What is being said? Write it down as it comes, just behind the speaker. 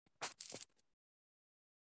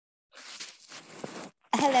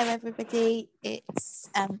Hello, everybody. It's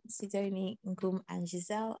Sidonie, Ngum, and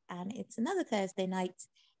Giselle, and it's another Thursday night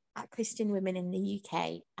at Christian Women in the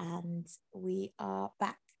UK, and we are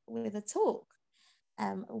back with a talk.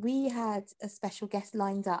 We had a special guest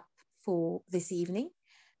lined up for this evening,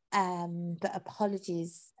 but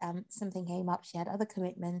apologies, something came up. She had other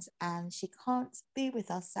commitments, and she can't be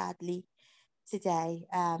with us, sadly, today.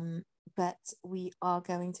 But we are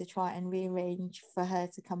going to try and rearrange for her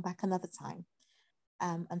to come back another time.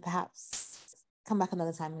 And perhaps come back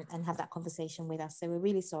another time and have that conversation with us. So we're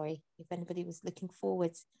really sorry if anybody was looking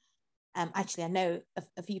forward. Actually, I know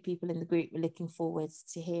a few people in the group were looking forward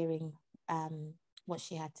to hearing what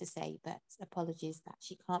she had to say, but apologies that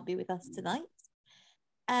she can't be with us tonight.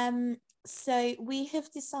 So we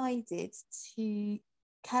have decided to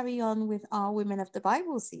carry on with our Women of the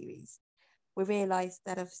Bible series. We realised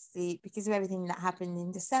that obviously because of everything that happened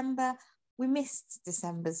in December, we missed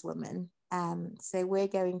December's women. So we're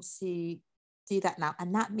going to do that now.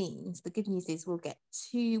 And that means the good news is we'll get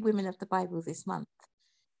 2 Women of the Bible this month,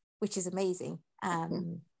 which is amazing.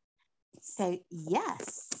 So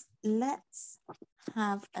yes, let's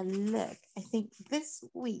have a look. I think this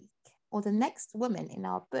week or the next woman in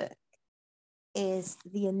our book is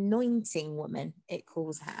the anointing woman, it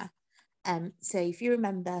calls her. So if you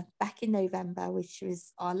remember back in November, which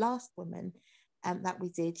was our last woman that we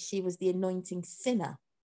did, she was the anointing sinner.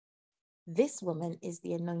 This woman is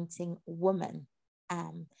the anointing woman.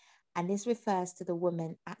 And this refers to the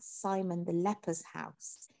woman at Simon the leper's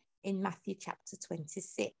house in Matthew chapter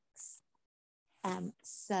 26.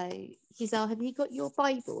 So Giselle, have you got your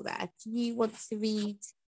Bible there? Do you want to read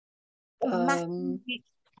Matthew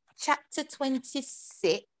chapter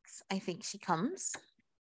 26? I think she comes.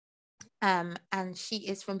 And she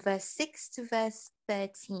is from verse 6 to verse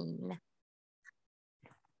 13.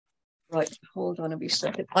 Right, hold on a wee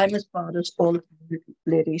second. I'm as bad as all of you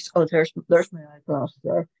ladies. Oh, there's my eyeglass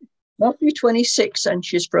there. Matthew 26, and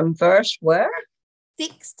she's from verse where?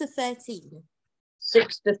 6 to 13.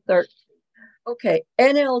 6 to 13. Okay,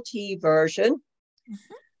 NLT version.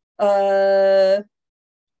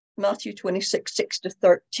 Matthew 26, 6 to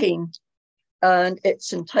 13. And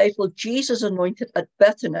it's entitled Jesus Anointed at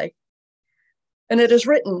Bethany. And it is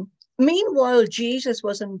written, meanwhile, Jesus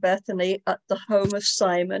was in Bethany at the home of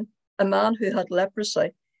Simon, a man who had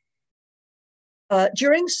leprosy.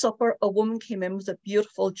 During supper, a woman came in with a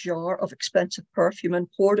beautiful jar of expensive perfume and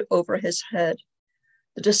poured it over his head.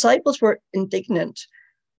 The disciples were indignant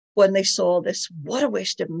when they saw this. What a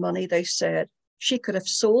waste of money, they said. She could have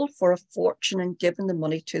sold for a fortune and given the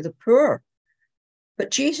money to the poor. But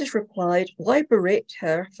Jesus replied, why berate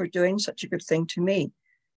her for doing such a good thing to me?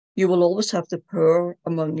 You will always have the poor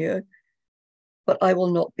among you, but I will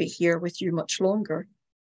not be here with you much longer.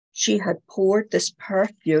 She had poured this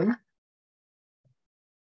perfume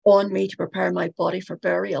on me to prepare my body for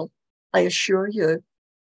burial. I assure you,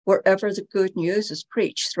 wherever the good news is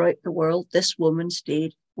preached throughout the world, this woman's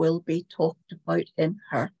deed will be talked about in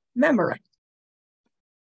her memory.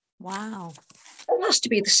 Wow. It has to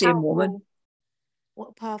be the same woman. What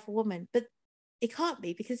a powerful woman. But it can't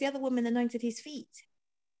be because the other woman anointed his feet.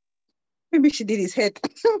 Maybe she did his head.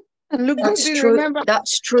 And look, That's true. remember?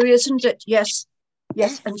 That's true, isn't it? Yes.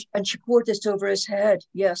 And she poured this over his head.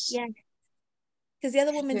 Yes. Yeah. Because the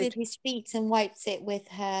other woman did his feet and wiped it with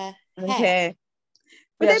her hair. Okay.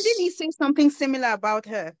 But then didn't he say something similar about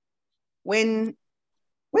her? Where's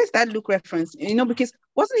that Luke reference? Because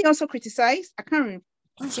wasn't he also criticized? I can't remember.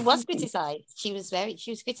 She was criticized. She was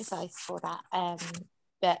criticized for that.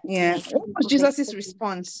 But yeah. What was Jesus's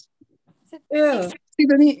response? Yeah.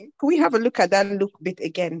 Can we have a look at that Luke bit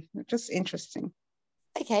again? Just interesting.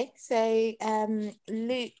 Okay, so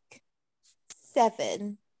Luke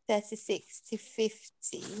 7, 36 to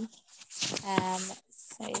 50.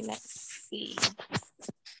 So let's see.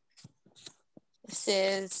 It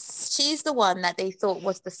says she's the one that they thought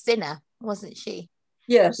was the sinner, wasn't she?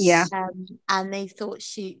 Yes. Yeah. And they thought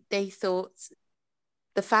the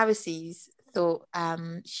Pharisees thought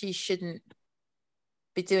she shouldn't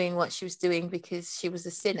be doing what she was doing because she was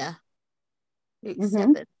a sinner. Luke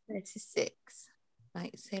 7, 36.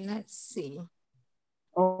 Right, so let's see.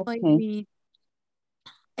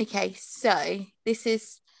 Okay, so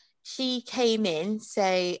she came in,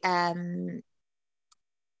 so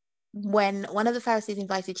when one of the Pharisees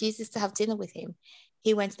invited Jesus to have dinner with him,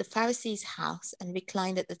 he went to the Pharisee's house and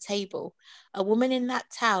reclined at the table. A woman in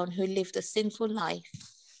that town who lived a sinful life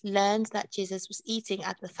learned that Jesus was eating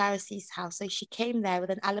at the Pharisee's house, so she came there with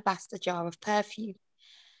an alabaster jar of perfume.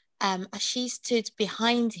 As she stood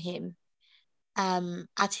behind him,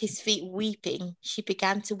 at his feet weeping, she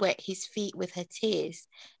began to wet his feet with her tears.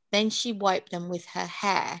 Then she wiped them with her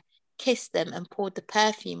hair, kissed them, and poured the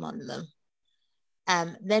perfume on them.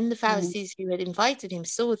 Then the Pharisees who had invited him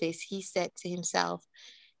saw this. He said to himself,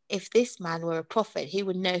 if this man were a prophet, he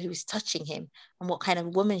would know who was touching him and what kind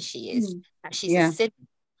of woman she is, that she's a sinner.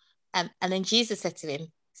 And then Jesus said to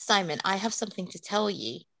him, Simon, I have something to tell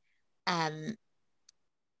you. Tell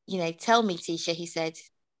me, Tisha, he said.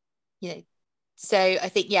 So I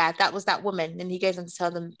think, that was that woman. And he goes on to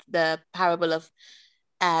tell them the parable of,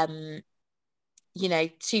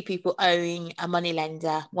 two people owing a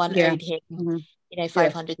moneylender. One owed him,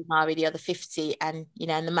 500 denarii, the other 50. And,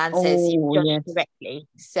 and the man says he judged correctly.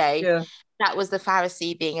 So that was the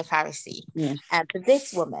Pharisee being a Pharisee. For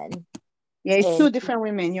this woman. Yeah, it's two different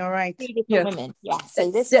women. You're right. Two different women. Yeah. So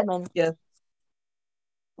this woman. Yeah.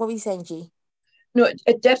 What were you saying, G? No,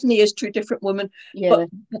 it definitely is two different women. Yeah.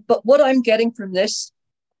 But what I'm getting from this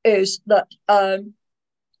is that,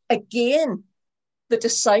 again, the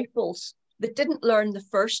disciples, they didn't learn the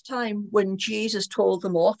first time when Jesus told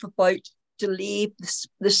them off about to leave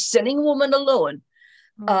the sinning woman alone.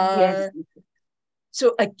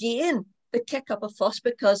 So again, they kick up a fuss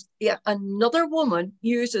because another woman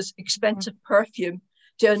uses expensive perfume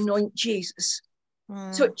to anoint Jesus.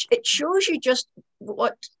 So it shows you just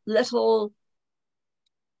what little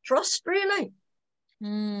trust, really.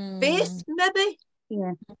 Faith, maybe.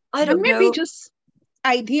 Yeah. I don't know. Maybe just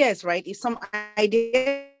ideas, right? If some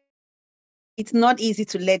idea, it's not easy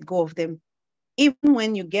to let go of them. Even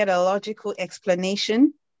when you get a logical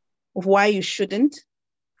explanation of why you shouldn't.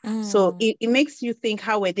 So it makes you think,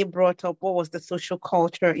 how were they brought up? What was the social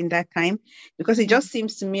culture in that time? Because it just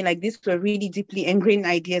seems to me like these were really deeply ingrained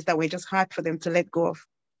ideas that were just hard for them to let go of.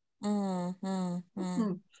 I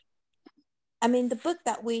mean, the book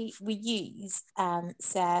that we use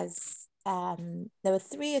says there were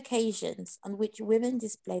 3 occasions on which women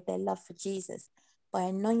displayed their love for Jesus by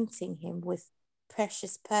anointing him with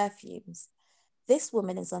precious perfumes. This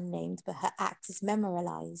woman is unnamed, but her act is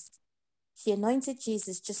memorialized. She anointed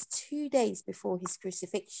Jesus just 2 days before his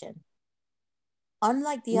crucifixion.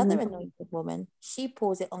 Unlike the other anointed woman, she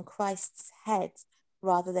pours it on Christ's head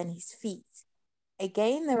rather than his feet.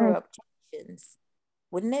 Again, there are objections.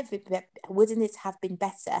 Wouldn't it have been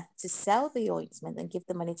better to sell the ointment and give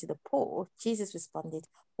the money to the poor? Jesus responded,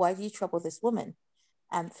 why do you trouble this woman?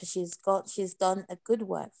 For she has done a good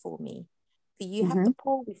work for me. For you have the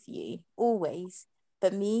poor with you always,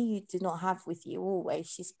 but me you do not have with you always.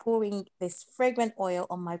 She's pouring this fragrant oil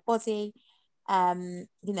on my body.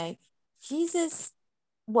 Jesus'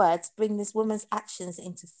 words bring this woman's actions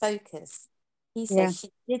into focus. He says she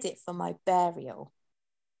did it for my burial.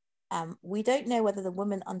 We don't know whether the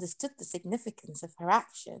woman understood the significance of her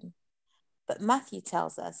action, but Matthew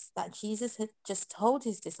tells us that Jesus had just told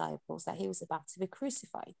his disciples that he was about to be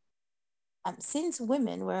crucified. Since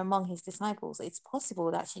women were among his disciples, it's possible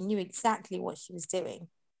that she knew exactly what she was doing.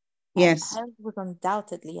 Hers was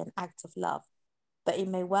undoubtedly an act of love, but it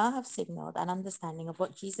may well have signaled an understanding of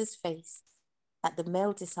what Jesus faced that the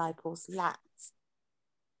male disciples lacked.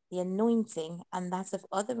 The anointing and that of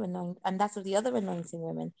the other anointing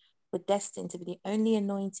women were destined to be the only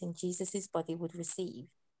anointing Jesus's body would receive.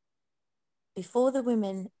 Before the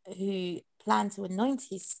women who planned to anoint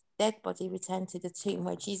his dead body returned to the tomb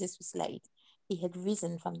where Jesus was laid, he had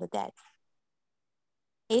risen from the dead.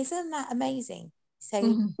 Isn't that amazing? So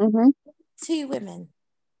 2 women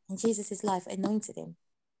in Jesus's life anointed him.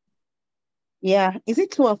 Yeah. Is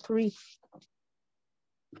it 2 or 3?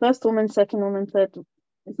 First woman, second woman, third.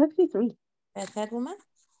 It's actually 3. The third woman?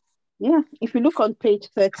 Yeah. If you look on page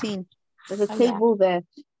 13, there's a table there.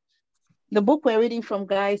 The book we're reading from,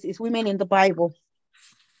 guys, is Women in the Bible.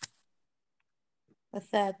 The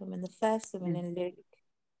third woman, the first woman in Luke.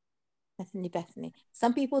 Bethany.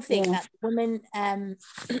 Some people think that women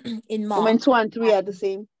in Mark. Women 2 and 3 are the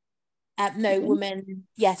same. No, women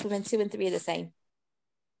 2 and 3 are the same.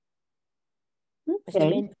 Okay. But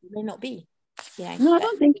they may not be. Yeah. No, I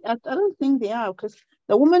don't think they are, because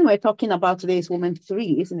the woman we're talking about today is woman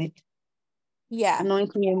 3, isn't it? Yeah.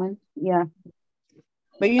 Anointing woman. Yeah.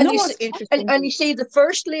 But you know what's interesting? And you see, the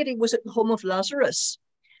first lady was at the home of Lazarus.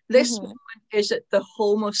 This woman is at the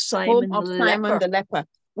home of Simon the leper,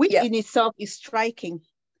 which in itself is striking.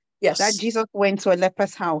 Yes. That Jesus went to a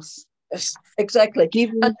leper's house. Yes, exactly.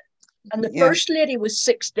 And the first lady was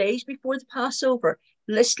 6 days before the Passover.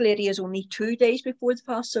 This lady is only 2 days before the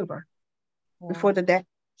Passover. Before the death.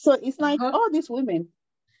 So it's like all these women.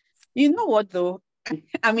 You know what, though?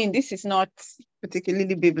 I mean, this is not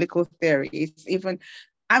particularly biblical theory. It's even,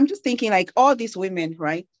 I'm just thinking like all these women,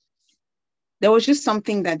 right? There was just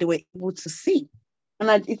something that they were able to see.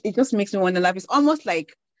 And it just makes me want to laugh. It's almost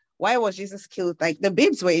like why was Jesus killed? Like the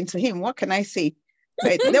babes were into him. What can I say?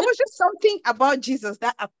 Right? There was just something about Jesus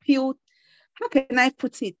that appealed. How can I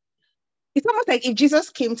put it? It's almost like if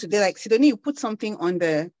Jesus came today, like Sidonie, you put something on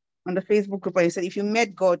the Facebook group and you said, if you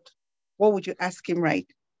met God, what would you ask him, right?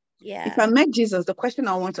 Yeah. If I met Jesus, the question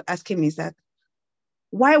I want to ask him is that,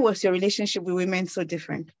 why was your relationship with women so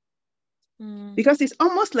different? Because it's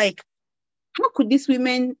almost like, how could these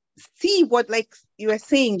women see what, like you were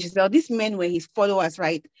saying, Giselle, these men were his followers,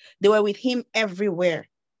 right? They were with him everywhere.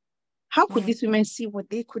 How could these women see what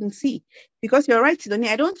they couldn't see? Because you're right, Sidonie,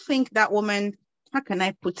 I don't think that woman, how can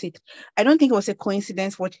I put it? I don't think it was a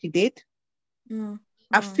coincidence what she did.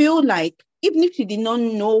 I feel like even if she did not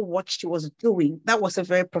know what she was doing, that was a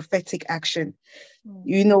very prophetic action.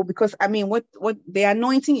 You know, because I mean, what the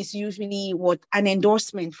anointing is usually what an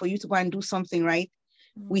endorsement for you to go and do something, right?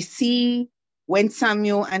 We see when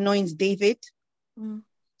Samuel anoints David.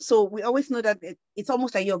 So we always know that it's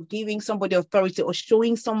almost like you're giving somebody authority or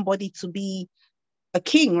showing somebody to be a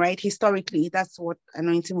king, right? Historically, that's what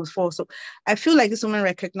anointing was for. So I feel like this woman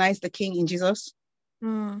recognized the king in Jesus.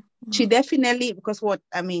 She definitely, because what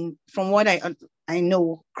I mean, from what I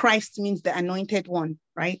know, Christ means the anointed one,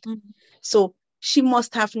 right? So she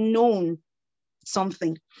must have known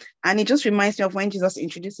something. And it just reminds me of when Jesus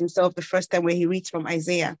introduced himself the first time where he reads from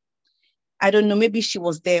Isaiah. I don't know, maybe she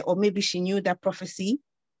was there or maybe she knew that prophecy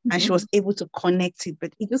and she was able to connect it.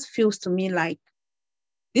 But it just feels to me like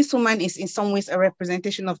this woman is in some ways a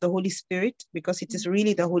representation of the Holy Spirit, because it is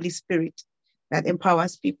really the Holy Spirit that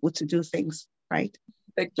empowers people to do things, right?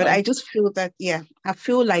 But I just feel that, I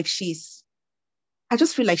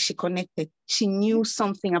just feel like she connected. She knew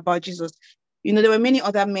something about Jesus. You know, there were many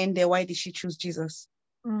other men there. Why did she choose Jesus?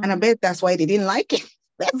 And I bet that's why they didn't like it.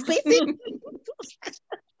 Let's face it.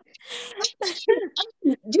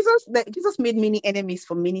 Jesus made many enemies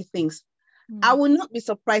for many things. I would not be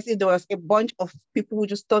surprised if there was a bunch of people who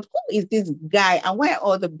just thought, who is this guy? And why are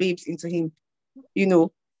all the babes into him? You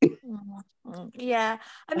know? Yeah,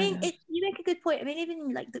 I mean, you make a good point. I mean,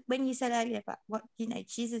 even like when you said earlier about what,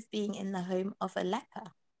 Jesus being in the home of a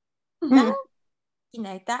leper, that,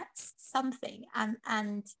 that's something.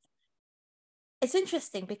 And it's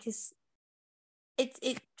interesting because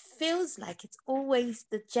it feels like it's always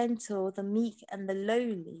the gentle, the meek, and the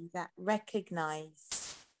lowly that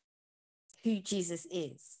recognize who Jesus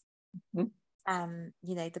is. The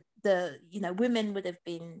women would have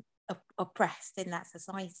been oppressed in that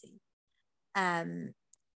society.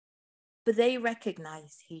 But they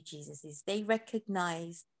recognize who Jesus is. They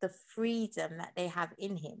recognize the freedom that they have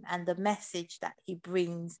in him and the message that he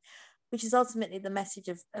brings, which is ultimately the message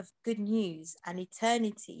of good news and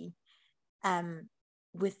eternity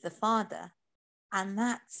with the Father. And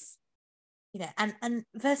that's, and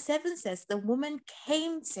verse 7 says, the woman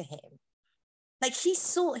came to him. Like, she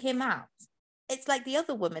sought him out. It's like the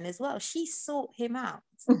other woman as well. She sought him out.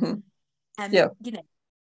 And,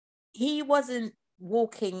 he wasn't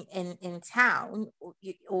walking in town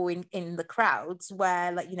or in the crowds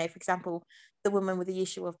where, like, for example, the woman with the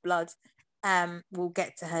issue of blood, we'll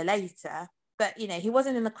get to her later. But, he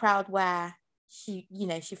wasn't in the crowd where she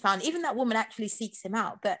found, even that woman actually seeks him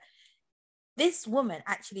out. But this woman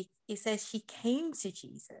actually, it says she came to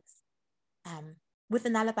Jesus with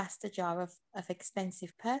an alabaster jar of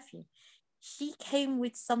expensive perfume. She came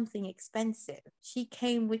with something expensive. She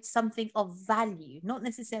came with something of value, not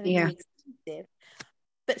necessarily expensive,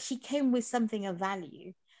 but she came with something of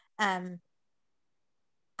value. And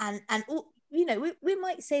we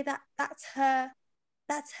might say that that's her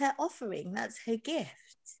offering, that's her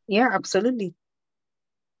gift. Yeah, absolutely.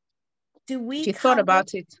 She thought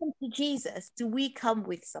about it. To Jesus, do we come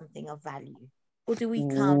with something of value, or do we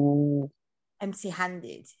come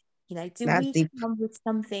empty-handed? Do we come with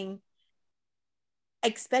something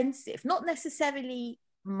expensive, not necessarily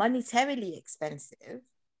monetarily expensive,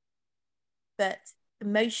 but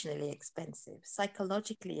emotionally expensive,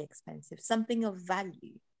 psychologically expensive, something of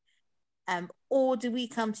value? Or do we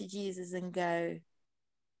come to Jesus and go,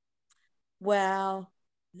 well,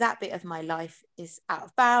 that bit of my life is out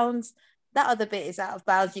of bounds, that other bit is out of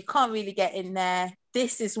bounds, you can't really get in there,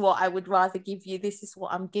 this is what I would rather give you, this is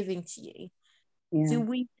what I'm giving to you? Do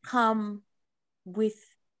we come with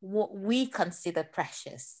what we consider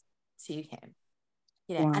precious to him?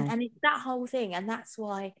 And it's that whole thing. And that's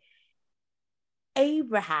why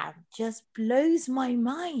Abraham just blows my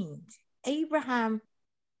mind. Abraham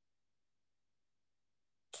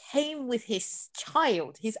came with his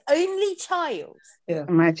child, his only child.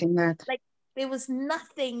 Imagine that. Like, there was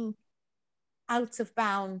nothing out of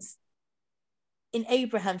bounds in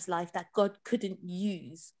Abraham's life that God couldn't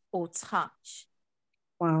use or touch.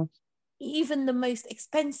 Wow. even the most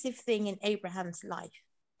expensive thing in Abraham's life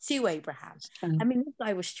to Abraham. I mean, this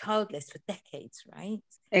guy was childless for decades, right?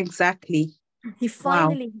 Exactly. He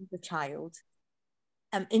finally has a child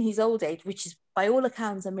in his old age, which is by all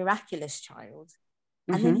accounts a miraculous child.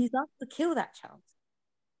 And then he's asked to kill that child.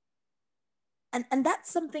 And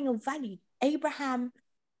that's something of value. Abraham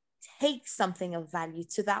takes something of value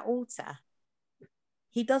to that altar.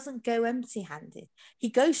 He doesn't go empty-handed. He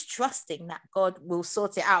goes trusting that God will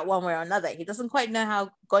sort it out one way or another. He doesn't quite know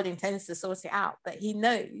how God intends to sort it out, but he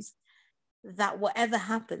knows that whatever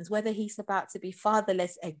happens, whether he's about to be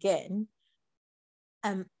fatherless again,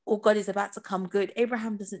 or God is about to come good,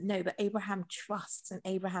 Abraham doesn't know, but Abraham trusts, and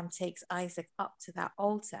Abraham takes Isaac up to that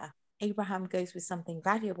altar. Abraham goes with something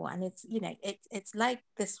valuable, and it's, you know, it's like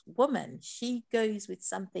this woman, she goes with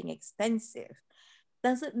something expensive.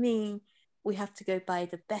 Doesn't mean we have to go buy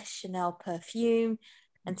the best Chanel perfume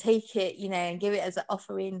and take it, you know, and give it as an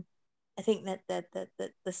offering. I think that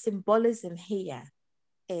the symbolism here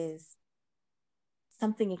is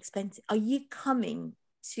something expensive. Are you coming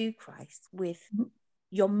to Christ with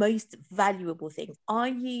your most valuable things? Are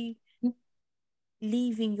you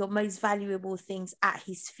leaving your most valuable things at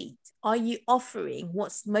his feet? Are you offering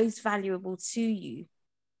what's most valuable to you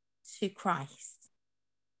to Christ?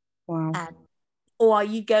 Wow. Or are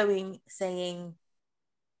you going saying,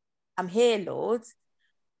 I'm here, Lord,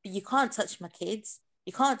 but you can't touch my kids,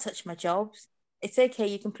 you can't touch my jobs. It's okay,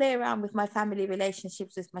 you can play around with my family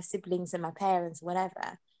relationships with my siblings and my parents,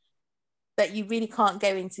 whatever, but you really can't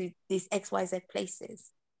go into these XYZ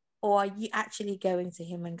places? Or are you actually going to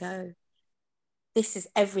him and go, this is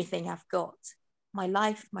everything I've got. My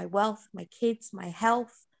life, my wealth, my kids, my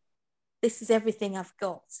health. This is everything I've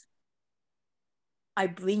got. I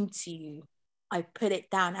bring to you. I put it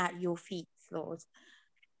down at your feet, Lord.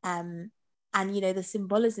 And, you know, the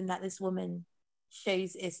symbolism that this woman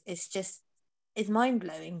shows is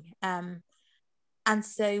mind-blowing. And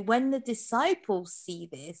so when the disciples see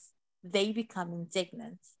this, they become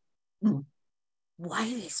indignant. Why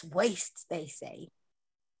this waste, they say.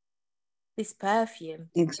 This perfume,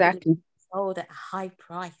 exactly, sold at a high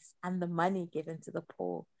price, and the money given to the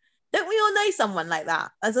poor. Don't we all know someone like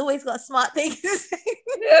that? Has always got a smart thing to say.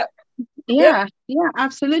 Yeah,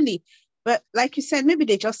 absolutely. But like you said, maybe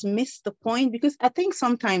they just missed the point, because I think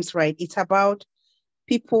sometimes, right, it's about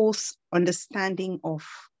people's understanding of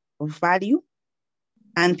value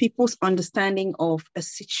and people's understanding of a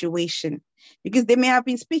situation, because they may have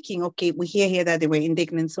been speaking, okay, we hear here that they were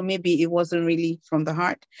indignant, so maybe it wasn't really from the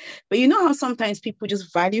heart. But you know how sometimes people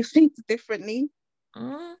just value things differently?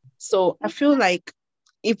 So I feel like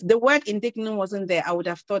if the word indignant wasn't there, I would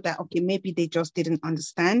have thought that, okay, maybe they just didn't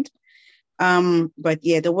understand. But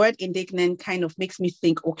yeah, the word indignant kind of makes me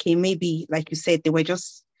think, okay, maybe, like you said,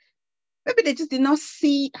 maybe they just did not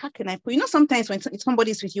see, how can I put, you know, sometimes when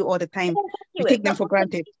somebody's with you all the time, you take them for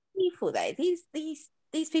granted. People though,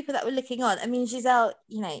 these people that were looking on, I mean, Giselle,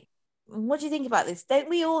 you know, what do you think about this? Don't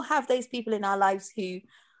we all have those people in our lives who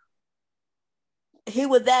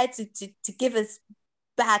were there to give us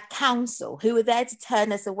bad counsel, who were there to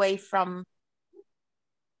turn us away from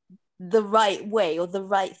the right way or the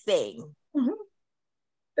right thing?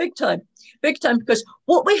 Big time, because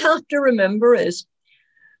what we have to remember is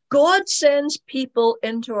God sends people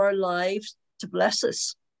into our lives to bless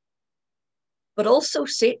us, but also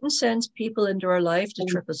Satan sends people into our lives to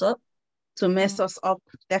trip us up, to mess us up.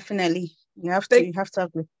 Definitely, you have to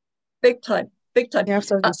have big time. You have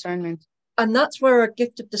to have discernment, and that's where our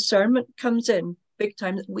gift of discernment comes in, big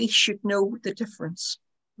time. That we should know the difference.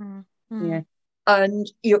 Yeah.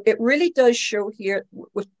 And you know, it really does show here.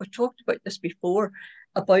 We talked about this before,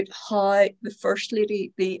 about how the First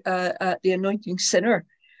Lady, the anointing sinner,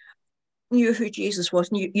 knew who Jesus was.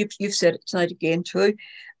 And you've said it tonight again too.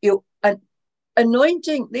 You know, and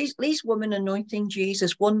anointing these women, anointing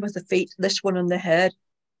Jesus, one with the feet, this one on the head.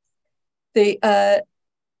 The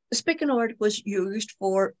speaking word was used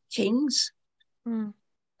for kings,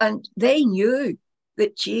 and they knew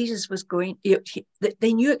that Jesus was going.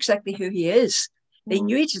 They knew exactly who he is. They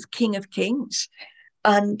knew he's the King of Kings,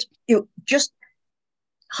 and you know, just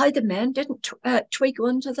how the men didn't twig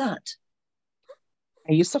onto that.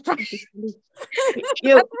 Are you surprised? You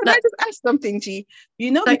know, can I just ask something, G?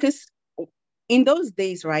 You know, because in those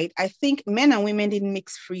days, right, I think men and women didn't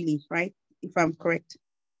mix freely, right? If I'm correct,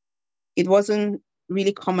 it wasn't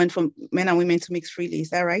really common for men and women to mix freely.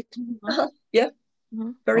 Is that right? Yeah.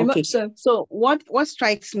 Very much so. So what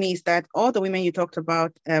strikes me is that all the women you talked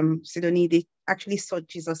about, Sidonie, they actually sought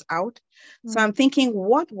Jesus out. So I'm thinking,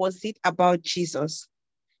 what was it about Jesus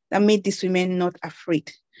that made these women not afraid?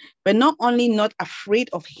 But not only not afraid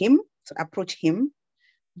of him, to approach him,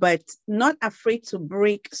 but not afraid to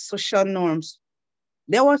break social norms.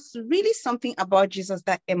 There was really something about Jesus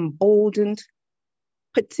that emboldened,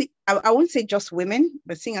 I won't say just women,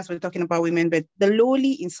 but seeing as we're talking about women, but the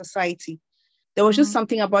lowly in society. There was just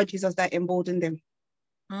something about Jesus that emboldened them.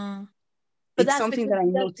 But It's that's something because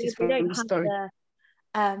that I noticed they from don't the have story.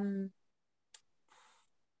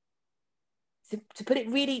 To put it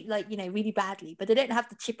really, like, really badly, but they don't have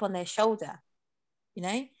the chip on their shoulder,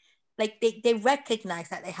 like they recognize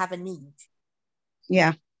that they have a need.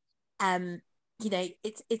 Yeah.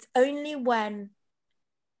 It's only when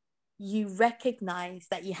you recognize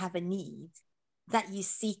that you have a need that you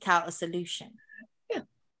seek out a solution. Yeah.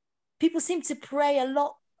 People seem to pray a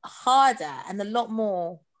lot harder and a lot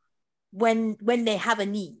more when they have a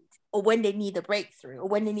need, or when they need a breakthrough, or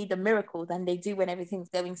when they need a miracle, than they do when everything's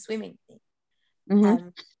going swimmingly.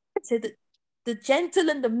 So the gentle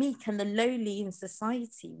and the meek and the lowly in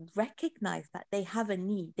society recognize that they have a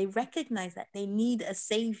need. They recognize that they need a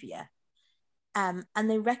savior. And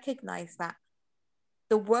they recognize that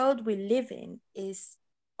the world we live in is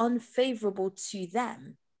unfavorable to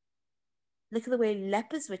them. Look at the way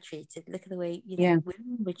lepers were treated. Look at the way, women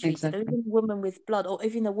were treated. Exactly. Or even a woman with blood, or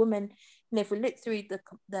even a woman, if we look through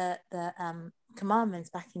the commandments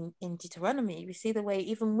back in Deuteronomy, we see the way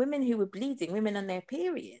even women who were bleeding, women on their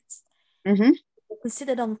periods, were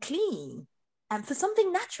considered unclean, and for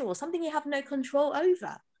something natural, something you have no control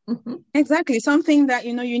over. Exactly. Something that,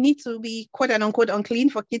 you need to be quote unquote unclean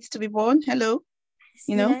for kids to be born. Hello.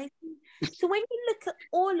 So when you look at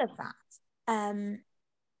all of that,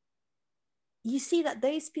 you see that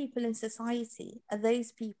those people in society are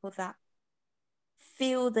those people that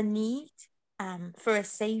feel the need for a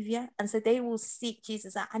savior, and so they will seek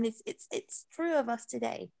Jesus out. And it's true of us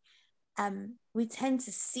today. We tend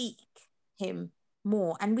to seek him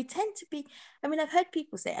more, and we tend to be, I've heard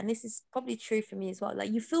people say, and this is probably true for me as well,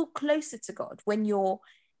 like you feel closer to God when you're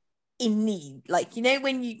in need, like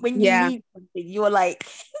when you need something, you're like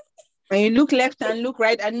when you look left and look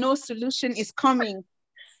right and no solution is coming,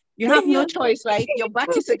 you have no choice, right? Your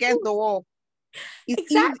back is against the wall. It's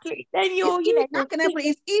exactly easy. Then you're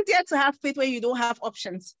it's easier to have faith when you don't have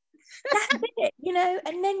options. That's it,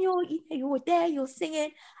 and then you're there, you're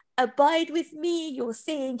singing abide with me, you're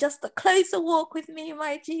saying just a closer walk with me,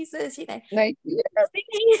 my Jesus, like because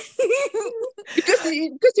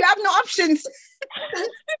you have no options.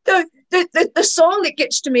 The song that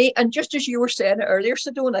gets to me, and just as you were saying it earlier,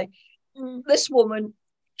 Sidoni, this woman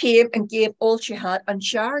came and gave all she had, and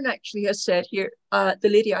Sharon actually has said here, the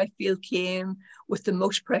lady I feel came with the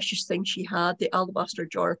most precious thing she had, the alabaster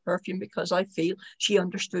jar of perfume, because I feel she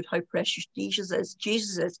understood how precious Jesus is.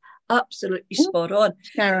 Jesus is absolutely spot on.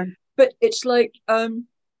 Sharon. But it's like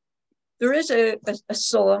there is a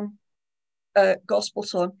song, a gospel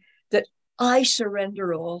song, that I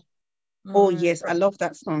surrender all. Oh yes, I love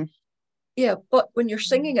that song. Yeah, but when you're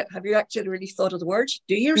singing it, have you actually really thought of the words?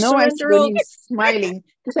 Do you no, surrender all? No, I'm smiling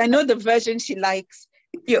because I know the version she likes.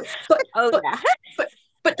 Yeah,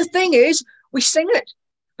 but the thing is, we sing it,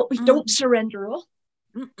 but we don't surrender all.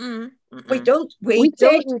 We don't. We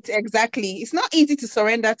don't. Say it exactly. It's not easy to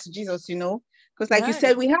surrender to Jesus, because like you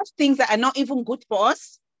said, we have things that are not even good for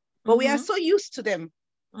us, but we are so used to them.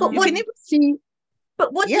 But you can even see.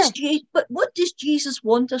 But what does Jesus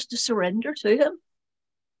want us to surrender to him?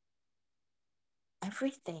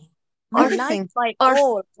 Everything. Our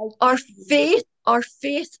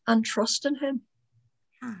faith and trust in him.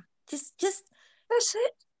 Just that's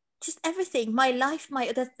it. Just everything. My life,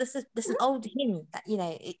 there's an old hymn that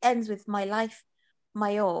it ends with my life,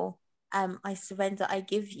 my all. I surrender, I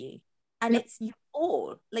give you, and it's you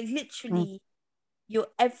all, like literally, your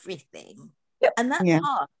everything. And that's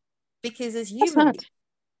hard because as humans,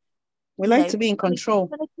 we like to be in control.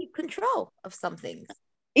 We want to keep control of some things,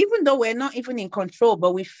 even though we're not even in control,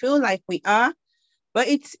 but we feel like we are. But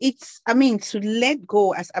it's to let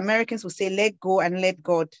go, as Americans would say, let go and let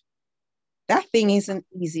God. That thing isn't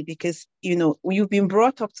easy because, you've been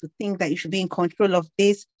brought up to think that you should be in control of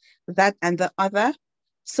this, that, and the other.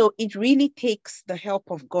 So it really takes the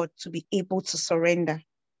help of God to be able to surrender.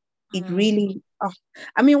 It really,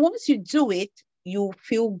 once you do it, you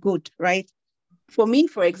feel good, right? For me,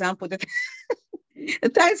 for example, the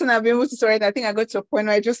times when I've been able to surrender, I think I got to a point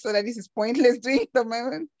where I just saw that this is pointless doing it at the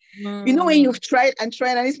moment. When you've tried and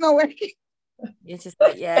it's not working. You're just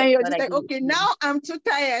like, and you're just like, okay, now I'm too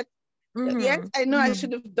tired. Yes, I know I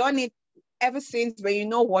should have done it ever since, but you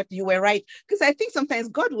know what? You were right. Because I think sometimes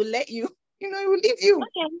God will let you, he will leave you.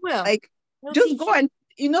 Okay, well, like, just go and,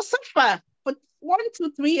 suffer for 1,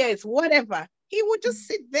 2, 3 years, whatever. He will just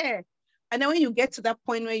sit there. And then when you get to that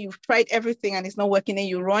point where you've tried everything and it's not working, and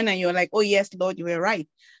you run and you're like, oh yes, Lord, you were right.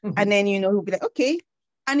 And then, you'll be like, okay.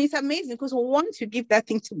 And it's amazing because once you give that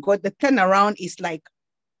thing to God, the turnaround is like,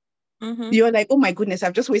 you're like, oh my goodness,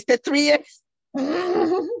 I've just wasted 3 years. But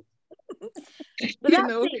you that's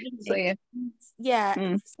know, it, so yeah.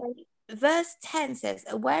 yeah. So verse 10 says,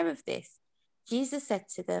 aware of this, Jesus said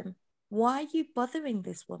to them, why are you bothering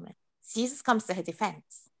this woman? Jesus comes to her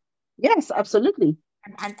defense. Yes, absolutely.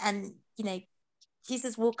 And you know,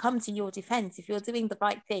 Jesus will come to your defense. If you're doing the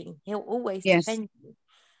right thing, he'll always Yes. defend you.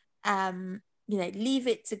 You know, leave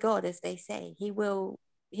it to God, as they say. He will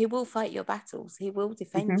fight your battles. He will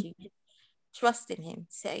defend you. Trust in him.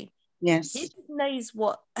 So yes, Jesus knows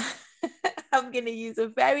what I'm going to use a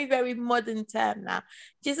very, very modern term now.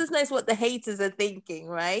 Jesus knows what the haters are thinking,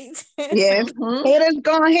 right? yes. Haters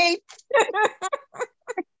gonna hate.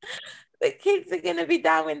 The kids are going to be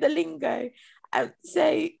down in the lingo.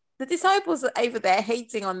 So the disciples are over there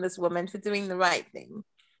hating on this woman for doing the right thing.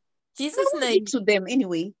 Jesus knows to them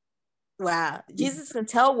anyway. Wow, Jesus can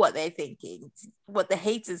tell what they're thinking, what the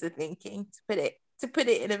haters are thinking, to put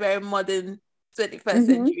it in a very modern 21st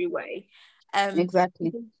century way.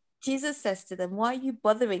 Exactly. Jesus says to them, why are you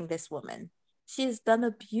bothering this woman? She has done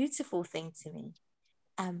a beautiful thing to me.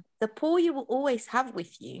 The poor you will always have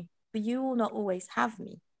with you, but you will not always have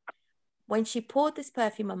me. When she poured this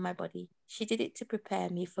perfume on my body, she did it to prepare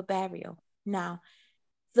me for burial. Now,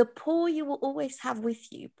 the poor you will always have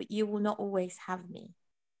with you, but you will not always have me.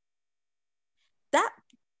 That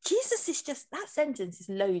Jesus is just, that sentence is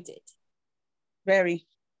loaded. Very.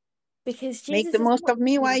 Because Jesus make the is most not of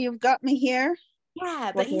me saying, while you've got me here. yeah,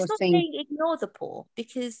 What but he he's was not saying. saying ignore the poor,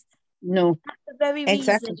 because No, that's the very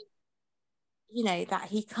exactly. reason, you know, that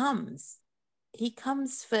he comes. He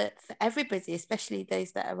comes for everybody, especially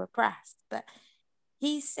those that are oppressed. But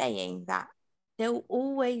he's saying that there's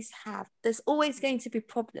always going to be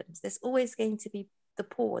problems. There's always going to be the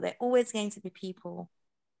poor. There's always going to be people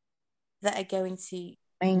that are going to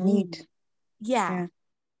I need. Yeah.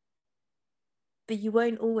 But you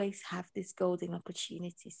won't always have this golden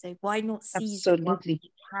opportunity. So why not seize it while you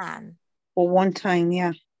can? For one time,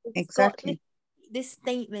 yeah. Exactly. This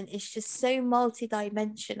statement is just so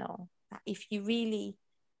multidimensional that if you really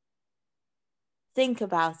think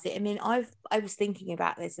about it, I mean, I was thinking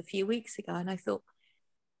about this a few weeks ago, and I thought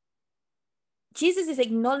Jesus is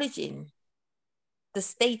acknowledging the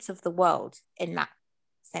state of the world in that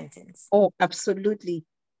sentence. Oh, absolutely.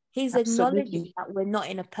 He's acknowledging that we're not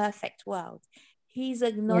in a perfect world. He's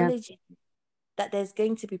acknowledging that there's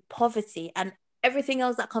going to be poverty and everything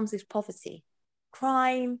else that comes with poverty,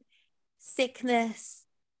 crime, sickness,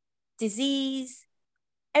 disease,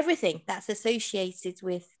 everything that's associated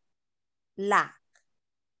with lack.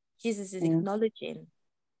 Jesus is acknowledging.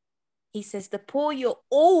 He says, the poor you're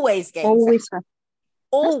always going to have.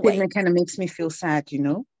 Always. That statement kind of makes me feel sad, you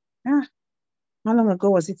know? Yeah. How long ago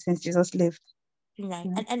was it since Jesus lived? You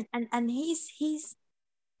know, and he's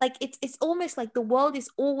like, it's almost like the world is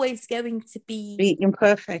always going to be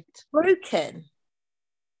imperfect, broken.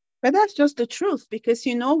 But that's just the truth, because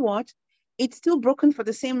you know what? It's still broken for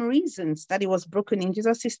the same reasons that it was broken in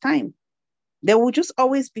Jesus' time. There will just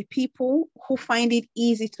always be people who find it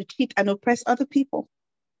easy to cheat and oppress other people.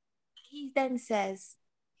 He then says,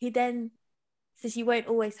 you won't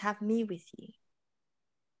always have me with you.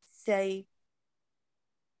 So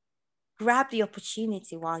grab the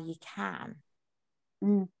opportunity while you can.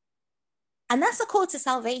 And that's a call to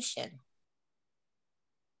salvation.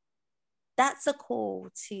 That's a call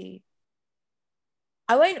to,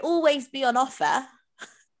 I won't always be on offer.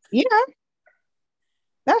 Yeah,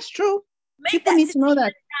 that's true. People need to know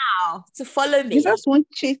that now to follow me. Jesus won't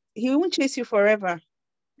chase, he won't chase you forever.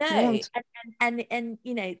 No, and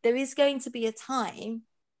you know, there is going to be a time.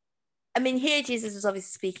 I mean, here Jesus was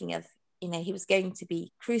obviously speaking of, you know, he was going to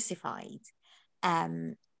be crucified.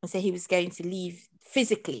 And so he was going to leave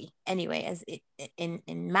physically anyway, as in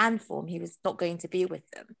man form. He was not going to be with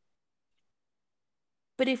them.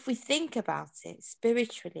 But if we think about it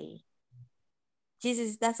spiritually,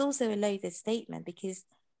 Jesus, that's also a loaded statement, because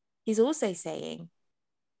he's also saying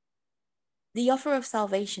the offer of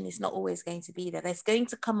salvation is not always going to be there. There's going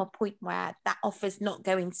to come a point where that offer is not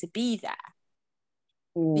going to be there,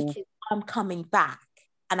 because I'm coming back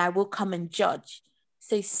and I will come and judge.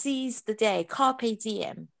 So seize the day, carpe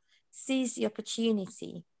diem, seize the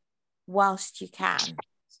opportunity whilst you can.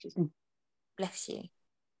 Bless you.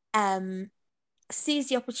 Seize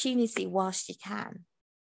the opportunity whilst you can.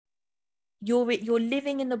 You're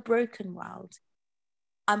living in a broken world.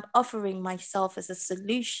 I'm offering myself as a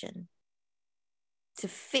solution to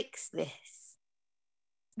fix this.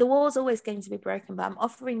 the wall's always going to be broken, but I'm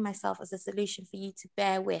offering myself as a solution for you to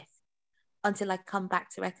bear with until I come back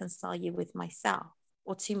to reconcile you with myself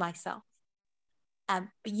or to myself. But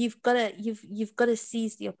you've got to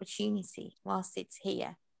seize the opportunity whilst it's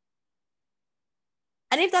here.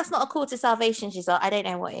 And if that's not a call to salvation, Giselle, I don't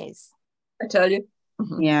know what is. I tell you.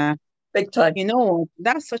 Yeah. Big time. You know,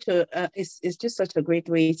 that's such a, it's just such a great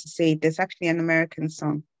way to say it. There's actually an American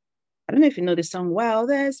song. I don't know if you know the song, "While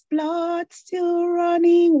there's blood still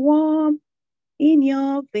running warm in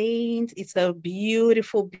your veins." It's a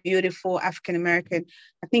beautiful, beautiful African-American.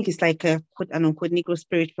 I think it's like a quote and unquote Negro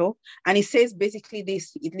spiritual. And it says basically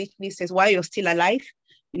this, it literally says, while you're still alive,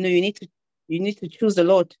 you know, you need to choose the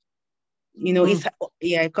Lord. You know, it's,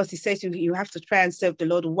 yeah, because it says you have to try and serve the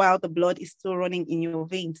Lord while the blood is still running in your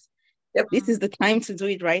veins. Yep. This is the time to do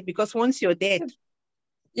it, right? Because once you're dead,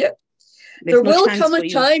 yep, there will come a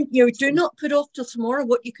time you do not put off till tomorrow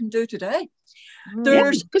what you can do today.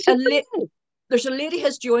 There's a lady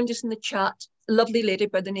has joined us in the chat, a lovely lady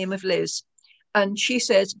by the name of Liz. And she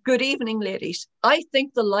says, "Good evening, ladies. I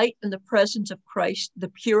think the light and the presence of Christ, the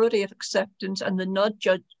purity of acceptance, and the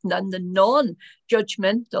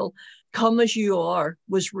non-judgmental, come as you are,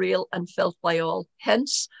 was real and felt by all.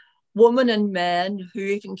 Hence, women and men who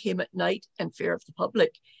even came at night in fear of the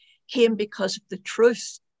public came because of the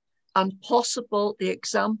truth, and possible the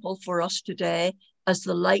example for us today as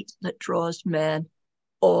the light that draws men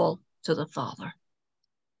all to the Father."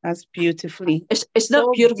 That's beautifully. It's so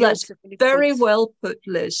not beautiful. That's very put. well put,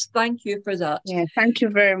 Liz. Thank you for that. Yeah, thank you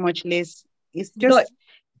very much, Liz. It's just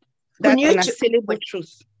that unassailable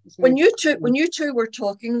truth. When you two were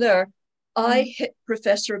talking there, I hit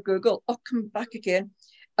Professor Google. I'll come back again,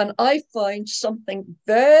 and I find something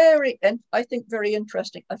very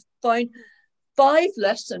interesting. I find 5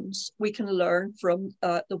 lessons we can learn from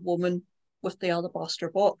the woman with the alabaster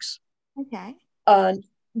box. Okay. And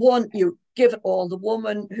one, you give it all. The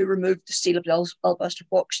woman who removed the seal of the alabaster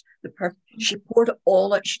box, she poured it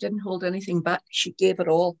all out. She didn't hold anything back. She gave it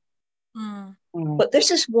all. But this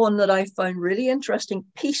is one that I found really interesting.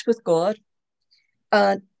 Peace with God.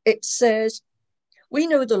 And it says, "We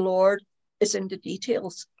know the Lord is in the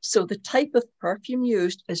details, so the type of perfume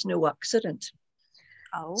used is no accident."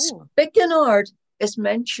 Spikenard is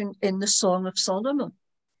mentioned in the Song of Solomon,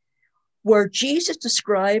 where Jesus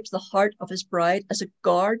describes the heart of his bride as a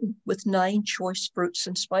garden with 9 choice fruits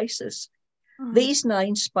and spices. These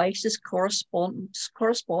 9 spices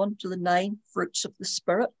correspond to the 9 fruits of the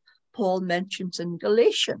Spirit Paul mentions in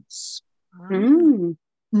Galatians.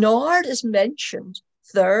 Nard is mentioned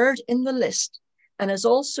 3rd in the list and is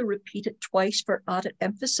also repeated twice for added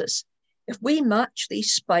emphasis. If we match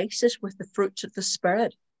these spices with the fruits of the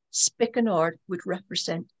Spirit, spikenard would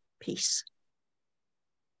represent peace.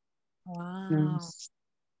 Wow.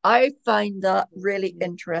 I find that really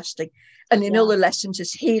interesting. And the lessons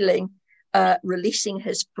is healing, releasing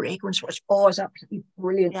his fragrance, which is absolutely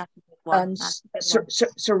brilliant. And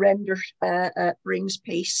surrender brings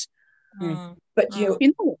peace. But you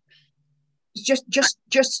know, just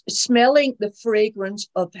smelling the fragrance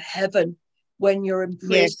of heaven when you're in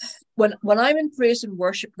praise. When I'm in praise and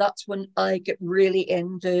worship, that's when I get really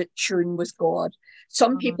into tune with God.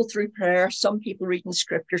 Some people through prayer, some people reading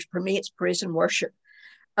scriptures. For me, it's praise and worship.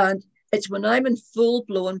 And it's when I'm in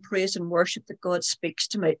full-blown praise and worship that God speaks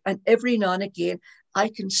to me. And every now and again, I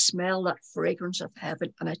can smell that fragrance of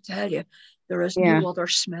heaven. And I tell you, there is no other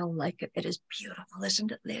smell like it. It is beautiful,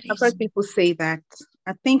 isn't it, ladies? I've heard people say that.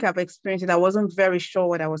 I think I've experienced it. I wasn't very sure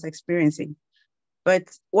what I was experiencing.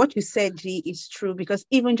 But what you said, G, is true, because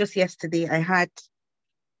even just yesterday, I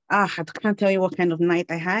can't tell you what kind of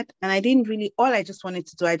night I had. And I didn't really, all I just wanted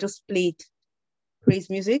to do, I just played praise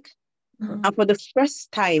music. And for the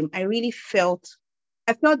first time, I felt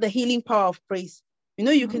the healing power of praise. You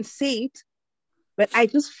know, you can say it, but I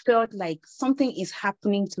just felt like something is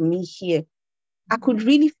happening to me here. I could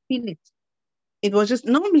really feel it. It was just,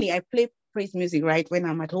 normally I play praise music, right, when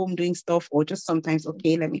I'm at home doing stuff, or just sometimes,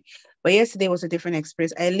 but yesterday was a different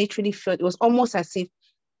experience. I literally felt, it was almost as if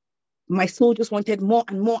my soul just wanted more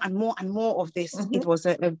and more and more and more of this. It was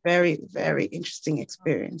a very, very interesting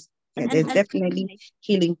experience. And there's definitely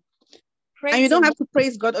healing. And you don't have to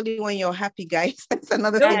praise God only when you're happy, guys. That's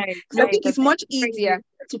another thing. I think it's much easier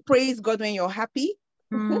to praise God when you're happy.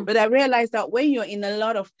 But I realized that when you're in a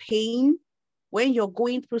lot of pain, when you're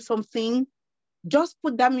going through something, just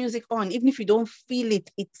put that music on. Even if you don't feel it,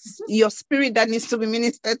 it's your spirit that needs to be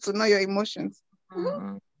ministered to, know your emotions.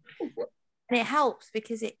 And it helps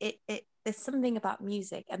because it there's something about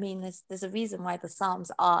music. I mean, there's a reason why the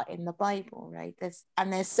Psalms are in the Bible, right? There's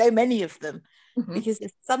so many of them because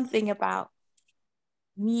there's something about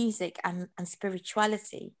music and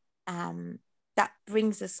spirituality that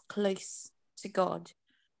brings us close to God.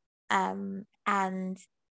 And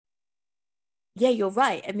yeah, you're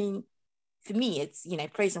right. I mean, for me, it's,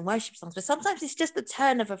 praise and worship songs, but sometimes it's just the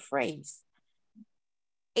turn of a phrase.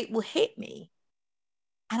 It will hit me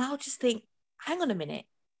and I'll just think, hang on a minute,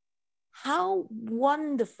 how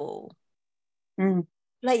wonderful.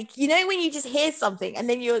 Like, when you just hear something and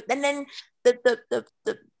then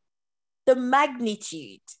the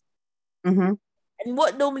magnitude. Mm-hmm. And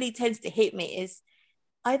what normally tends to hit me is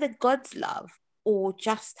either God's love or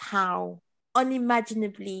just how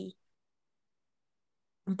unimaginably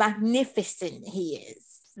magnificent he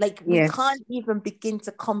is. Like, we can't even begin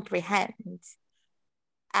to comprehend.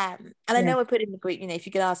 And I know I put in the group, if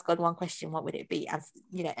you could ask God one question, what would it be?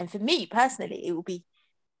 And for me personally, it would be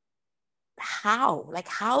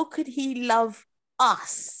how could he love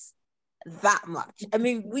us that much? I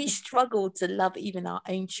mean, we struggle to love even our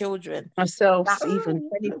own children ourselves, even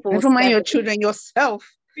 24/7. never mind your children, yourself.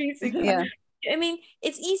 Yeah. I mean,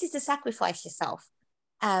 it's easy to sacrifice yourself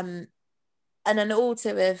and an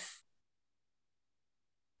altar of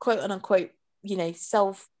quote unquote,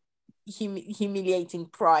 self humiliating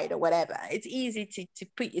pride or whatever. It's easy to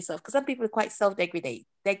put yourself, because some people are quite self-degrading,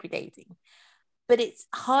 but it's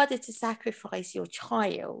harder to sacrifice your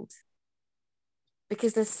child,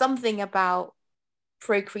 because there's something about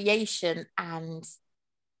procreation and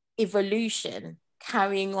evolution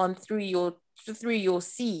carrying on through your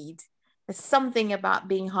seed. There's something about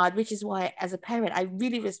being hard, which is why as a parent I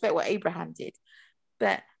really respect what Abraham did.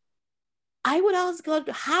 But I would ask God,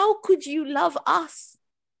 how could you love us?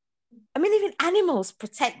 I mean, even animals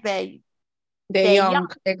protect their young.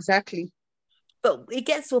 Exactly. But it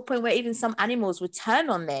gets to a point where even some animals would turn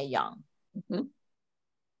on their young. Mm-hmm.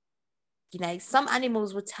 Some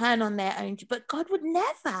animals would turn on their own, but God would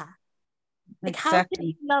never. Like, exactly. how can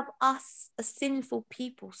he love us, a sinful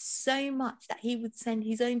people, so much that he would send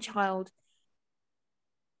his own child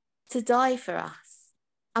to die for us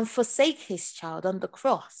and forsake his child on the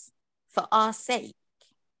cross for our sake,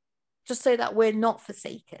 just so that we're not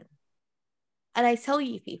forsaken? And I tell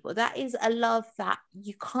you, people, that is a love that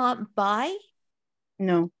you can't buy.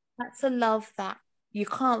 No. That's a love that you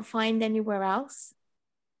can't find anywhere else.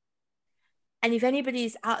 And if anybody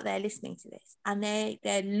is out there listening to this and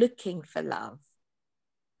they're looking for love,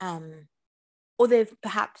 or they've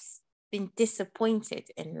perhaps been disappointed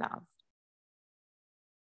in love,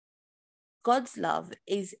 God's love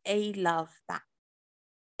is a love that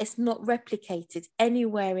is not replicated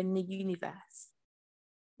anywhere in the universe,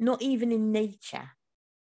 not even in nature.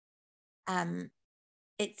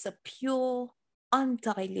 It's a pure,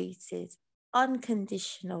 undiluted,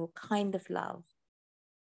 unconditional kind of love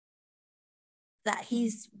that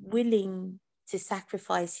he's willing to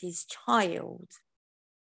sacrifice his child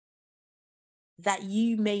that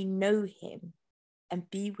you may know him and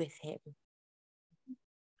be with him.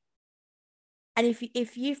 And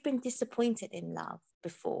if you've been disappointed in love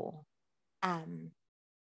before, then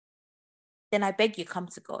I beg you, come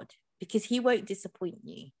to God, because he won't disappoint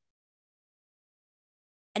you.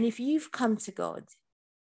 And if you've come to God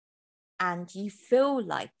and you feel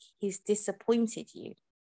like he's disappointed you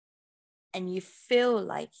and you feel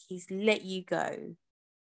like he's let you go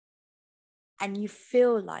and you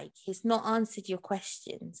feel like he's not answered your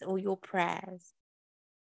questions or your prayers,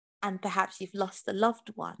 and perhaps you've lost a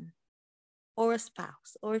loved one or a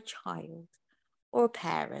spouse or a child or a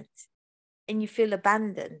parent, and you feel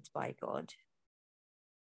abandoned by God,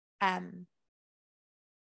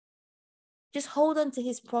 just hold on to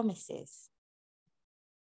his promises.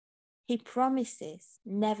 He promises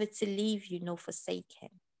never to leave you nor forsake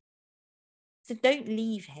him. So don't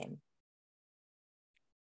leave him.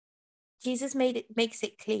 Jesus makes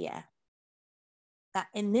it clear that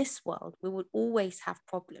in this world we will always have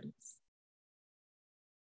problems.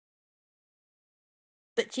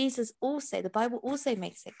 But the Bible also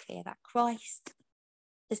makes it clear that Christ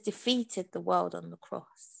has defeated the world on the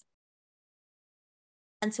cross.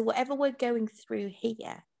 And so whatever we're going through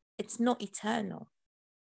here, it's not eternal.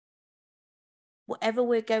 Whatever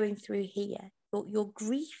we're going through here, your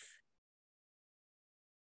grief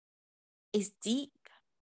is deep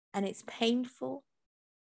and it's painful,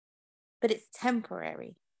 but it's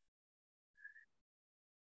temporary.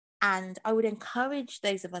 And I would encourage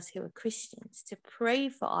those of us who are Christians to pray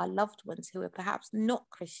for our loved ones who are perhaps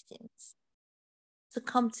not Christians to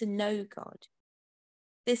come to know God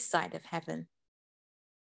this side of heaven.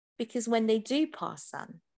 Because when they do pass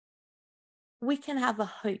on, we can have a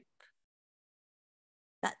hope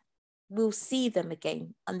that we'll see them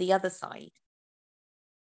again on the other side.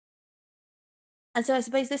 And so I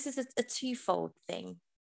suppose this is a twofold thing.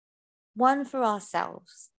 One, for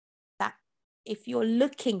ourselves, that if you're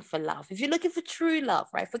looking for love, if you're looking for true love,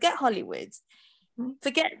 right, forget Hollywood,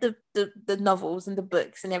 forget the novels and the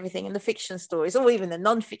books and everything and the fiction stories, or even the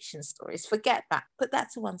non-fiction stories, forget that, put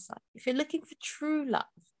that to one side. If you're looking for true love,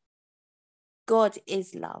 God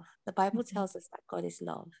is love. The Bible tells us that God is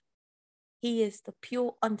love. He is the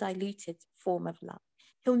pure, undiluted form of love.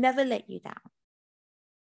 He'll never let you down.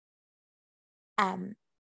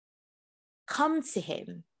 Come to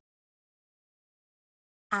him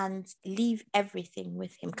and leave everything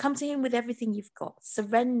with him. Come to him with everything you've got.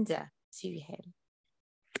 Surrender to him.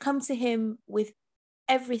 Come to him with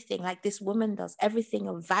everything, like this woman does, everything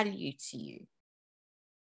of value to you,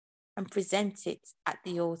 and present it at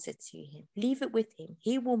the altar to him. Leave it with him.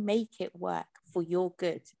 He will make it work for your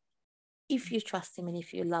good if you trust him and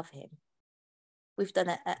if you love him. We've done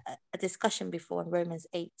a discussion before in Romans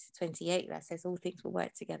 8:28 that says all things will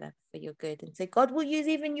work together for your good. And so God will use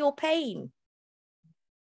even your pain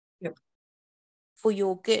for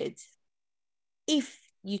your good if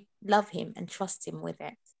you love him and trust him with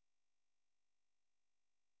it.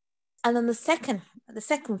 And then the second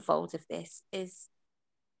fold of this is,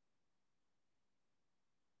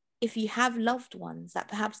 if you have loved ones that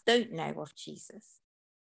perhaps don't know of Jesus,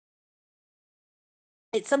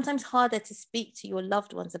 it's sometimes harder to speak to your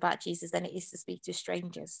loved ones about Jesus than it is to speak to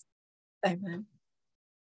strangers. Amen.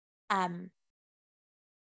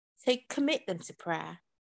 So commit them to prayer.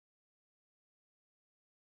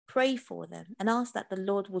 Pray for them and ask that the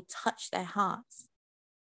Lord will touch their hearts,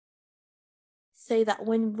 so that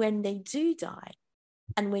when they do die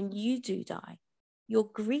and when you do die, your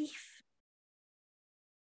grief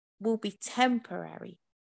will be temporary.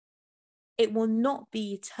 It will not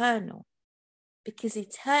be eternal, because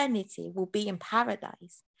eternity will be in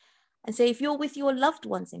paradise. And so if you're with your loved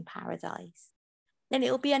ones in paradise, then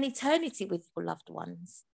it will be an eternity with your loved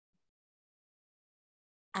ones.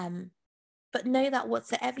 But know that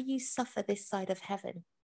whatsoever you suffer this side of heaven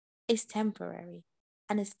is temporary,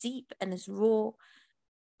 and as deep and as raw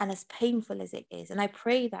and as painful as it is. And I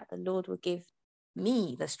pray that the Lord will give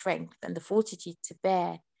me the strength and the fortitude to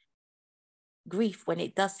bear grief when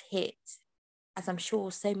it does hit, as I'm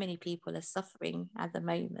sure so many people are suffering at the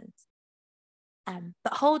moment.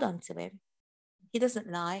 But hold on to him. He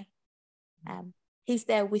doesn't lie. He's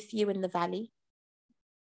there with you in the valley.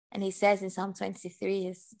 And he says in Psalm 23,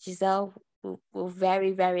 as Giselle will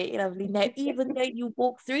very, very lovely know, even though you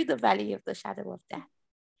walk through the valley of the shadow of death,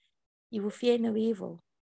 you will fear no evil,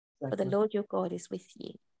 for the Lord your God is with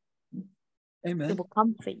you. Amen. He will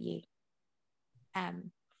comfort you.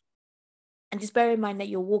 And just bear in mind that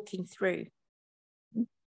you're walking through.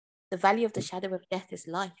 The valley of the shadow of death is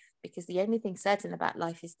life, because the only thing certain about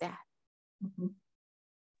life is death.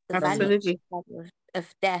 The Absolutely. valley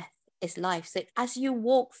of death is life. So as you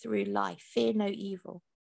walk through life, fear no evil,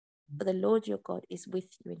 for the Lord your God is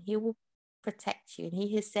with you, and he will protect you. And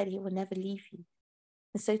he has said he will never leave you.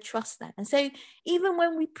 And so trust that. And so even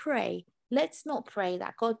when we pray, let's not pray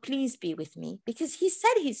that, God, please be with me, because he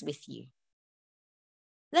said he's with you.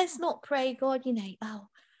 Let's not pray, God, oh,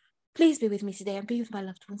 please be with me today and be with my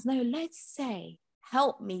loved ones. No, let's say,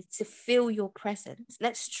 help me to feel your presence.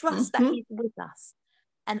 Let's trust that he's with us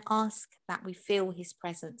and ask that we feel his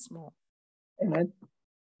presence more. Amen.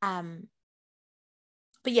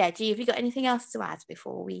 But yeah, G, have you got anything else to add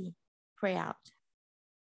before we pray out?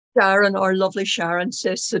 Sharon, our lovely Sharon,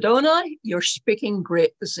 says, Sedona, you're speaking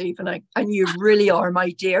great this evening, and you really are,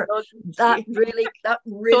 my dear. That really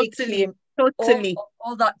totally.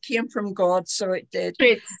 All that came from God, so it did.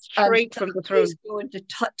 Straight from the throne. It's going to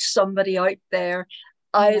touch somebody out there,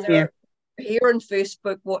 either here on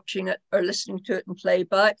Facebook watching it or listening to it in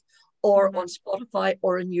playback, or on Spotify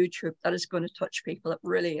or on YouTube. That is going to touch people. It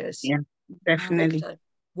really is. Yeah, definitely.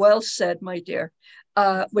 Well said, my dear.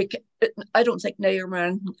 I don't think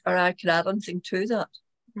Naomi or I can add anything to that.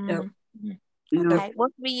 No. Okay,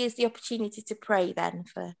 what we use the opportunity to pray then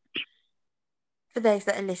for those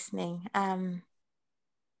that are listening.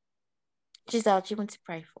 Giselle, do you want to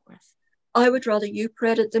pray for us? I would rather you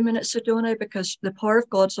pray at the minute, Sedona, because the power of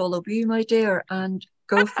God's all over you, my dear, and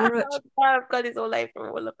go for it. The power of God is all over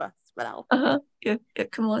all of us. But yeah,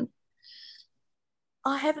 come on.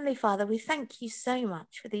 Our Heavenly Father, we thank you so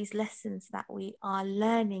much for these lessons that we are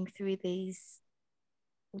learning through these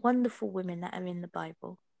wonderful women that are in the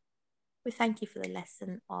Bible. We thank you for the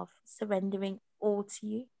lesson of surrendering all to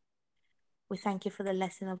you. We thank you for the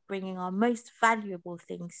lesson of bringing our most valuable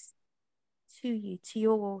things to you, to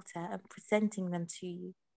your altar, and presenting them to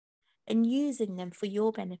you, and using them for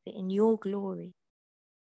your benefit and your glory.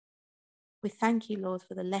 We thank you, Lord,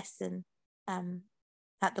 for the lesson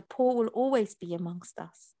that the poor will always be amongst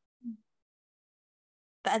us.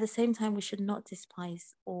 But at the same time, we should not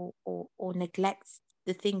despise or neglect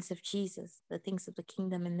the things of Jesus, the things of the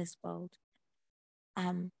kingdom in this world.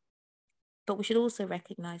 But we should also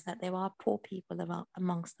recognize that there are poor people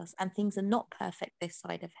amongst us, and things are not perfect this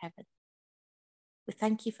side of heaven. We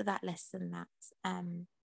thank you for that lesson that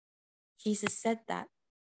Jesus said that.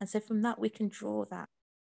 And so from that, we can draw that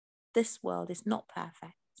this world is not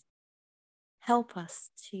perfect. Help us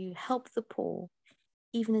to help the poor,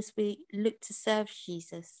 even as we look to serve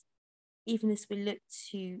Jesus, even as we look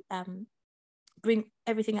to bring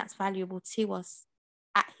everything that's valuable to us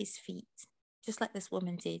at his feet, just like this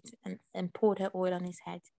woman did, and poured her oil on his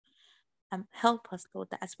head. Help us, Lord,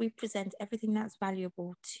 that as we present everything that's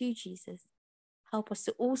valuable to Jesus, help us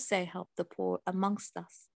to also help the poor amongst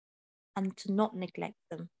us and to not neglect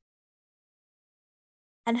them.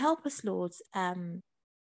 And help us, Lord,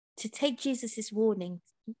 to take Jesus's warning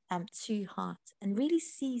to heart and really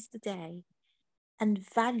seize the day and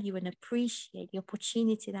value and appreciate the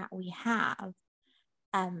opportunity that we have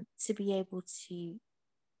to be able to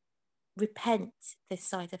repent this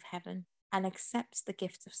side of heaven and accept the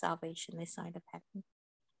gift of salvation this side of heaven.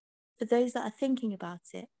 For those that are thinking about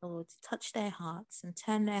it, Lord, touch their hearts and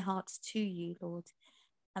turn their hearts to you, Lord.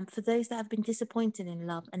 And for those that have been disappointed in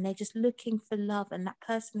love and they're just looking for love and that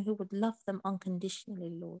person who would love them unconditionally,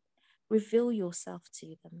 Lord, reveal yourself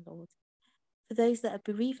to them, Lord. For those that are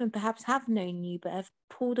bereaved and perhaps have known you but have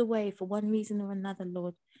pulled away for one reason or another,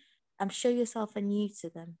 Lord, show yourself anew to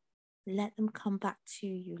them. Let them come back to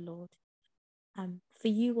you, Lord. For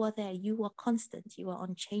you are there, you are constant, you are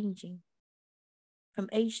unchanging. From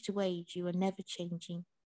age to age, you are never changing.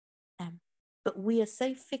 But we are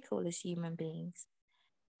so fickle as human beings.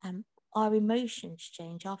 Our emotions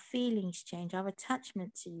change, our feelings change, our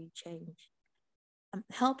attachment to you change.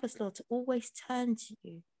 Help us, Lord, to always turn to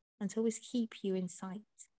you and to always keep you in sight.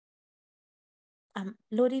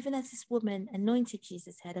 Lord, even as this woman anointed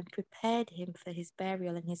Jesus' head and prepared him for his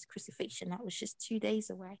burial and his crucifixion, that was just 2 days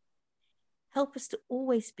away. Help us to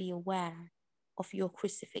always be aware of your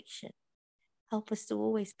crucifixion. Help us to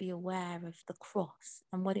always be aware of the cross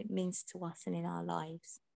and what it means to us and in our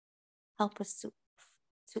lives. Help us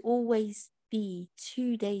to always be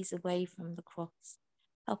 2 days away from the cross.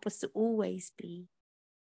 Help us to always be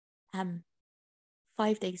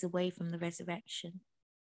 5 days away from the resurrection.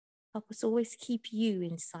 Help us always keep you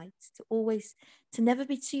in sight, to never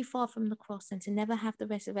be too far from the cross and to never have the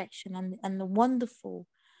resurrection and the wonderful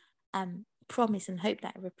promise and hope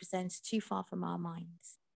that it represents too far from our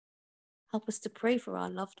minds. Help us to pray for our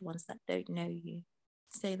loved ones that don't know you.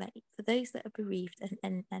 So that for those that are bereaved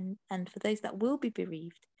and for those that will be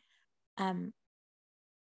bereaved, when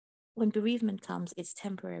bereavement comes, it's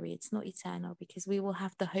temporary, it's not eternal, because we will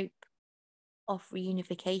have the hope of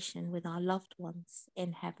reunification with our loved ones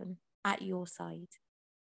in heaven at your side.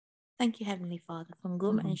 Thank you, Heavenly Father, for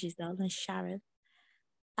Ngum and Giselle and Sharon,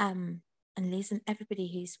 and Liz and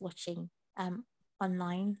everybody who's watching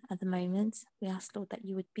online at the moment. We ask, Lord, that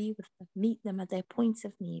you would be with them, meet them at their points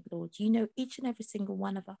of need, Lord. You know each and every single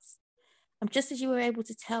one of us. Just as you were able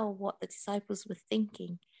to tell what the disciples were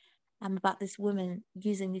thinking about this woman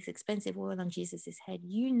using this expensive oil on Jesus's head,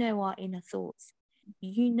 you know our inner thoughts.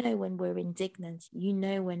 You know when we're indignant. You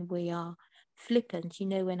know when we are flippant. You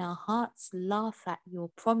know when our hearts laugh at your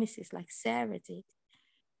promises like Sarah did.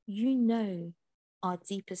 You know our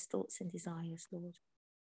deepest thoughts and desires, Lord.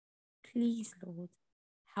 Please, Lord,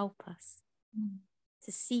 help us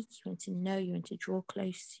to seek you and to know you and to draw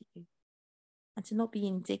close to you and to not be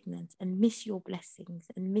indignant and miss your blessings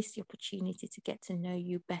and miss the opportunity to get to know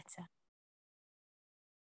you better.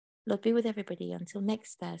 Lord, be with everybody until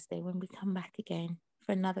next Thursday when we come back again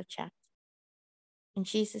for another chat. In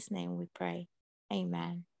Jesus' name we pray.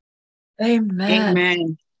 Amen. Amen.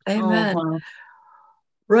 Amen. Amen. Oh, wow.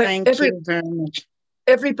 Right. Thank you very much.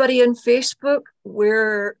 Everybody on Facebook,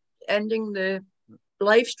 we're ending the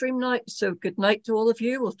live stream now. So good night to all of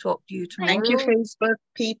you. We'll talk to you tomorrow. Thank you, Facebook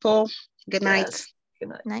people. Good night. Yes. Good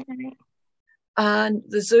night. Night, night. And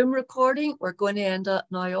the Zoom recording, we're going to end that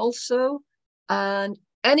now also. And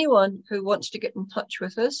anyone who wants to get in touch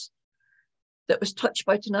with us that was touched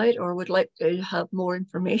by tonight or would like to have more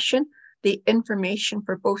information, the information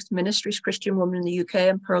for both ministries, Christian Woman in the UK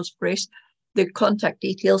and Pearls of Grace, the contact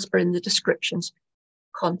details are in the descriptions.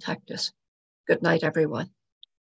 Contact us. Good night, everyone.